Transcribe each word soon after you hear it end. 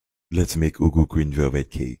Let's make ugu green velvet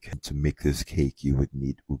cake. To make this cake, you would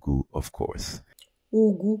need ugu, of course.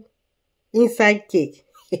 Ugu inside cake.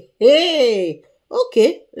 Hey,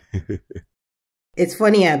 okay. It's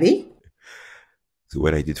funny, Abby. So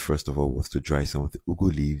what I did first of all was to dry some of the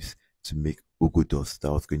ugu leaves to make ugu dust that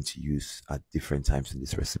I was going to use at different times in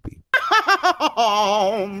this recipe.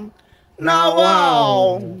 Now,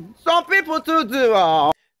 wow. Some people too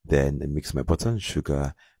do. Then I mixed my butter and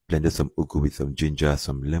sugar, blended some ugu with some ginger,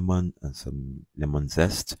 some lemon, and some lemon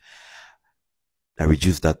zest. I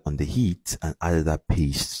reduced that on the heat and added that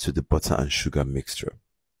paste to the butter and sugar mixture.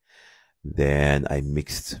 Then I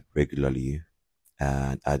mixed regularly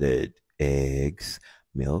and added eggs,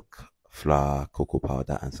 milk, flour, cocoa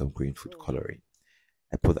powder, and some green food coloring.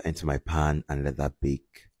 I put that into my pan and let that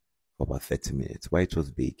bake for about 30 minutes. While it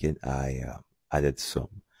was baking, I added some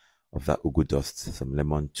of that ugu dust, some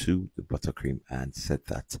lemon to the buttercream, and set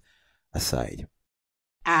that aside.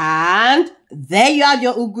 And there you have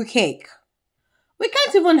your ugu cake. We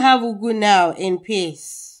can't even have ugu now in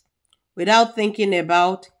peace without thinking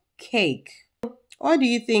about cake. What do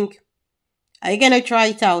you think? Are you gonna try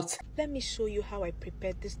it out? Let me show you how I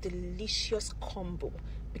prepared this delicious combo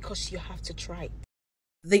because you have to try it.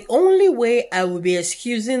 The only way I will be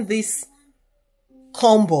excusing this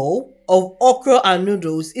combo of okra and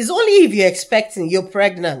noodles is only if you're expecting you're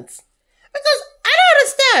pregnant. Because I don't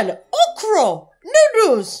understand. Okra,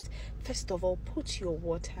 noodles. First of all, put your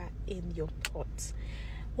water in your pot.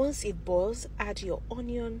 Once it boils, add your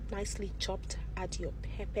onion nicely chopped, add your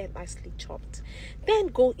pepper nicely chopped. Then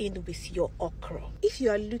go in with your okra. If you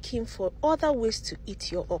are looking for other ways to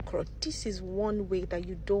eat your okra, this is one way that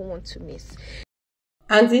you don't want to miss.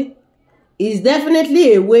 Auntie, it's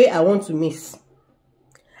definitely a way I want to miss.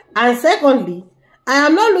 And secondly, I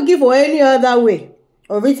am not looking for any other way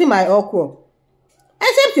of eating my okra.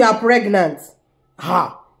 Except you are pregnant.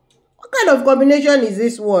 Ha! What kind of combination is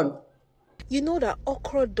this one? You know that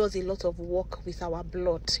okra does a lot of work with our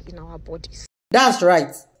blood in our bodies. That's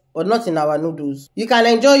right, but not in our noodles. You can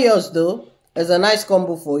enjoy yours though. It's a nice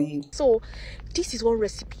combo for you. So, this is one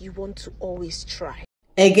recipe you want to always try.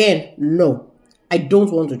 Again, no. I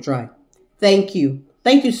don't want to try. Thank you.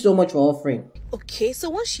 Thank you so much for offering. Okay, so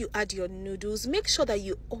once you add your noodles, make sure that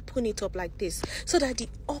you open it up like this so that the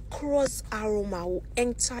okra's aroma will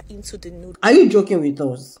enter into the noodles. Are you joking with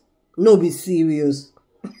us? No, be serious.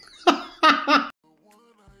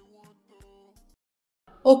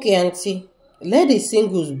 Okay, Auntie, let the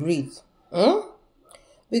singles breathe.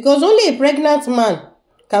 Because only a pregnant man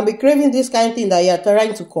can be craving this kind of thing that you are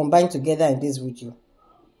trying to combine together in this video.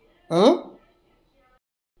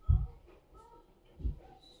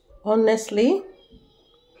 Honestly,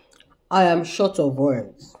 I am short of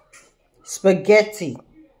words. Spaghetti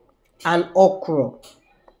and okra.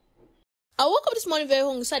 I woke up this morning very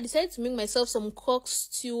hungry, so I decided to make myself some Crocs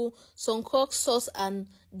stew, some Crocs sauce, and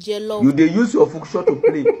jello. You they use your function to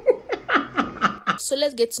play. So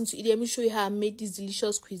let's get into it. Let me show you how I made this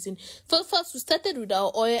delicious cuisine. First, we started with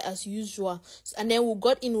our oil as usual, and then we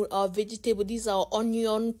got in with our vegetable. These are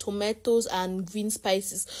onion, tomatoes, and green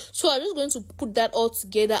spices. So I'm just going to put that all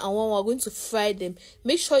together, and when we're going to fry them,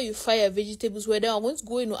 make sure you fry your vegetables well. Then I'm going to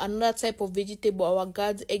go into another type of vegetable, our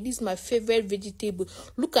garden egg. This is my favorite vegetable.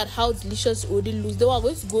 Look at how delicious it already looks. Then we're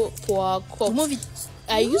going to go for our Crocs.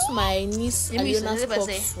 I used my niece Aliona's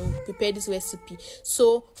Crocs to prepare this recipe.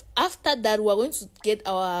 So after that, we're going to get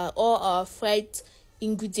all our fried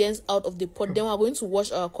ingredients out of the pot. Then we're going to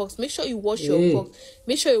wash our Crocs. Make sure you wash your Crocs.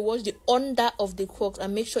 Make sure you wash the under of the Crocs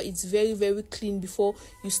and make sure it's very, very clean before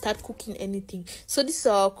you start cooking anything. So this is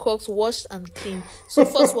our Crocs washed and clean. So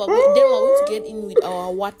first, we're going to get in with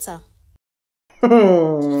our water.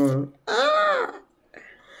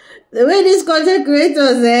 The way these content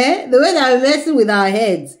creators, the way they are messing with our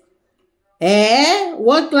heads.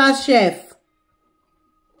 What class chef?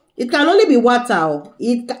 It can only be water.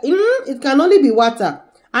 It can only be water.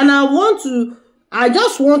 And I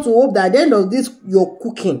just want to hope that at the end of this, your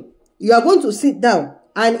cooking, you are going to sit down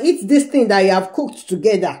and eat this thing that you have cooked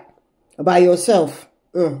together by yourself.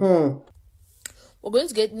 We're going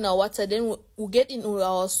to get in our water, then we'll get in with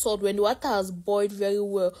our salt. When the water has boiled very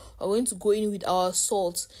well, we're going to go in with our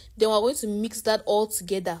salt. Then we're going to mix that all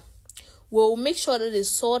together. We'll make sure that the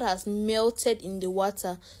salt has melted in the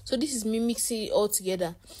water. So this is me mixing it all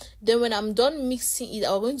together. Then when I'm done mixing it,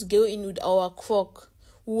 I'm going to go in with our crock.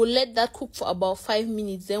 We will let that cook for about 5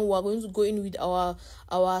 minutes. Then we are going to go in with our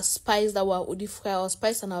spice that we are already fried. Our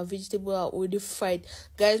spice and our vegetable are already fried.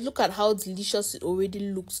 Guys, look at how delicious it already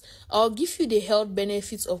looks. I'll give you the health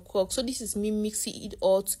benefits of Crocs. So this is me mixing it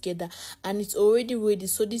all together, and it's already ready.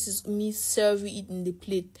 So this is me serving it in the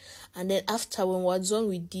plate. And then after, when we're done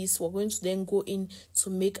with this, we're going to then go in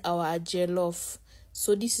to make our jollof.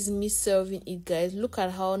 So this is me serving it, guys. Look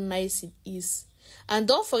at how nice it is. And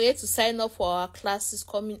don't forget to sign up for our classes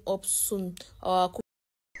coming up soon. Our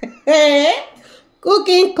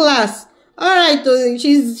cooking class. All right,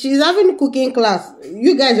 she's having cooking class.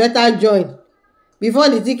 You guys better join before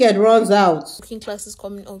the ticket runs out. Cooking classes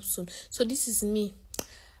coming up soon. So this is me.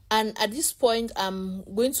 And at this point, I'm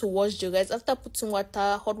going to wash the rice. After putting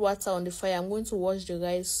hot water on the fire, I'm going to wash the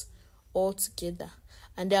rice all together.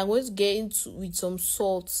 And then I'm going to get into with some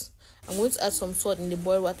salt. I'm going to add some salt in the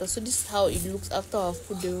boiled water. So this is how it looks after I've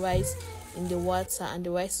put the rice in the water and the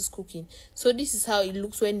rice is cooking. So this is how it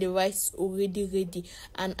looks when the rice is already ready.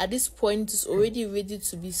 And at this point, it's already ready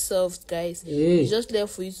to be served, guys. It's just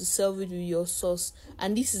left for you to serve it with your sauce.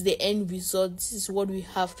 And this is the end result. This is what we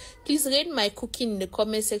have. Please rate my cooking in the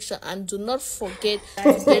comment section, and do not forget to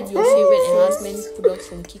get your favorite enhancement products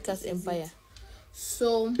from Kika's Empire.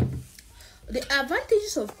 So the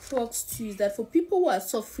advantages of Crocs too is that for people who are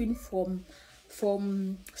suffering from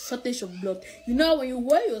shortage of blood, you know, when you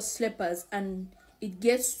wear your slippers and it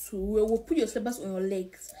gets to where we put your slippers on your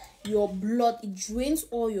legs, your blood, it drains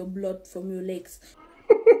all your blood from your legs.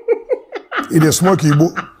 It is smoky,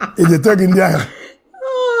 but it is taking there.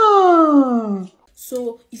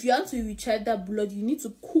 So if you want to recharge that blood, you need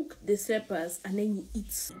to cook the slippers and then you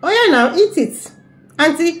eat. Oh yeah, now eat it,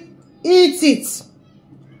 Auntie, eat it.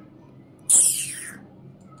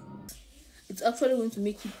 It's actually going to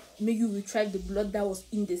make you retrieve the blood that was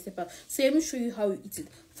in the slipper. So let me show you how you eat it.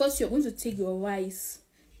 First, you're going to take your rice.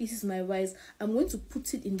 This is my rice. I'm going to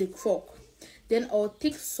put it in the crock. Then I'll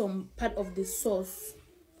take some part of the sauce,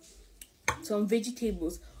 some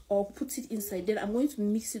vegetables, I'll put it inside. Then I'm going to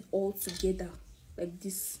mix it all together like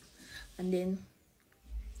this, and then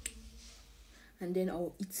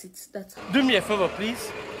I'll eat it. That's how. Do me a favor,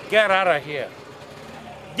 please. Get out of here.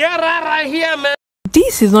 Get out of here, man.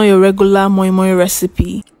 This is not your regular moi moi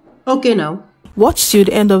recipe. Okay, now Watch till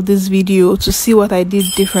the end of this video to see what I did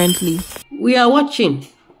differently. we are watching,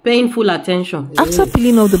 paying full attention. After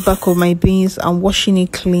peeling off the back of my beans and washing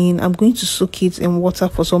it clean, I'm going to soak it in water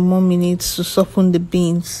for some more minutes to soften the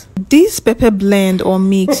beans. This pepper blend or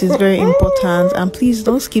mix is very important, and please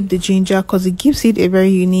don't skip the ginger because it gives it a very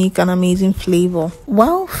unique and amazing flavor.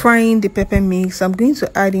 While frying the pepper mix, I'm going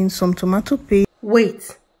to add in some tomato paste.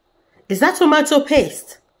 Wait, is that tomato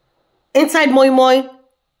paste inside moi moi?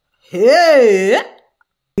 Hey!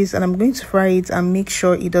 And I'm going to fry it and make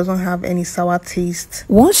sure it doesn't have any sour taste.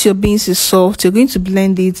 Once your beans is soft, you're going to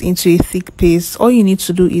blend it into a thick paste. All you need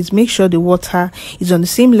to do is make sure the water is on the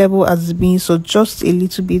same level as the beans, so just a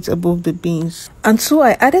little bit above the beans. And so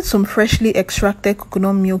I added some freshly extracted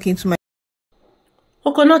coconut milk into my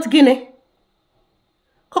Coconut Guinea?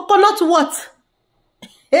 Coconut what?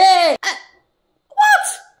 Hey!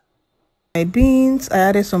 What? my beans. I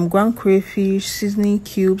added some ground crayfish, seasoning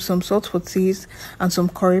cubes, some salt for taste, and some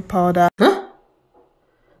curry powder. Huh?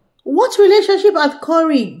 What relationship has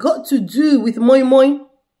curry got to do with moi moi?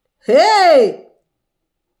 Hey!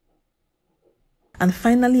 And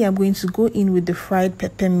finally, I'm going to go in with the fried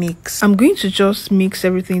pepper mix. I'm going to just mix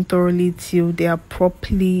everything thoroughly till they are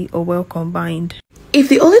properly or well combined. If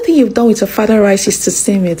the only thing you've done with your father rice is to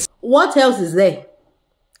steam it, What else is there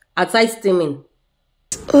aside steaming?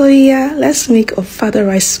 oh yeah, let's make a father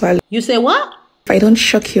rice swallow. You say what? If I don't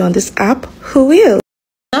shock you on this app, who will?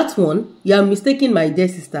 That one, you are mistaken, my dear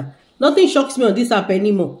sister. Nothing shocks me on this app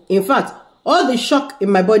anymore. In fact, all the shock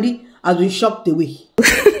in my body has been shocked away.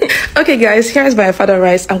 Okay guys, here's my father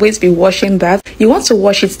rice. I'm going to be washing that. You want to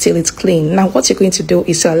wash it till it's clean. Now what you're going to do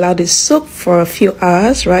is to allow this soak for a few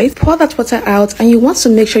hours, right? Pour that water out, and you want to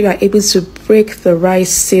make sure you are able to break the rice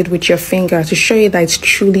seed with your finger to show you that it's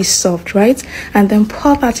truly soft, right? And then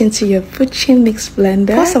pour that into your Puchin mix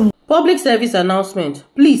blender. Pour some Public service announcement.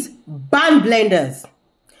 Please ban blenders.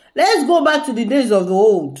 Let's go back to the days of the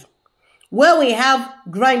old, where we have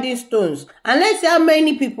grinding stones, and let's see how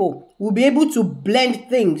many people will be able to blend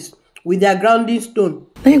things with their grinding stone.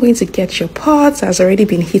 Then you're going to get your pot that has already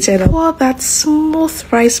been heated up. Pour that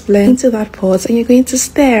smooth rice blend into that pot, and you're going to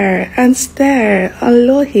stir and stir on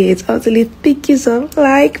low heat until it thickens up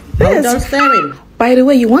like I'm done this. stirring. By the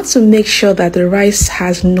way, you want to make sure that the rice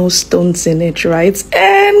has no stones in it, right?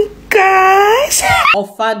 And guys,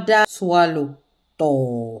 Ofada swallow.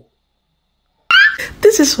 To.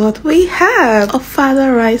 This is what we have, a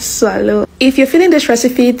father rice swallow. If you're feeling this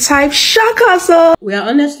recipe, type shock hustle. We are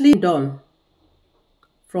honestly done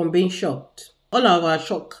from being shocked. All of our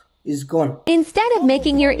shock is gone. Instead of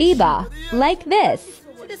making your Eba like this,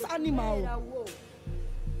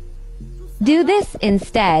 do this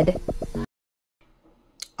instead.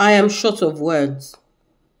 I am short of words.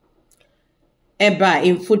 Eba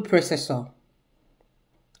in food processor.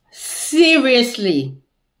 Seriously.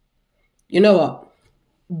 You know what?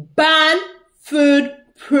 Ban food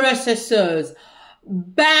processors.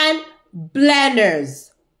 Ban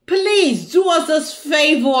blenders. Please do us this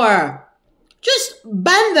favor. Just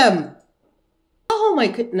ban them. Oh my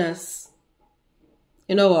goodness.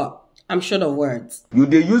 You know what? I'm short of words. You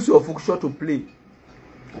dey use your function to play.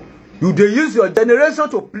 You dey use your generation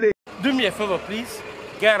to play. Do me a favor, please.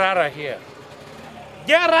 Get out of here.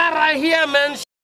 Get out of here, man.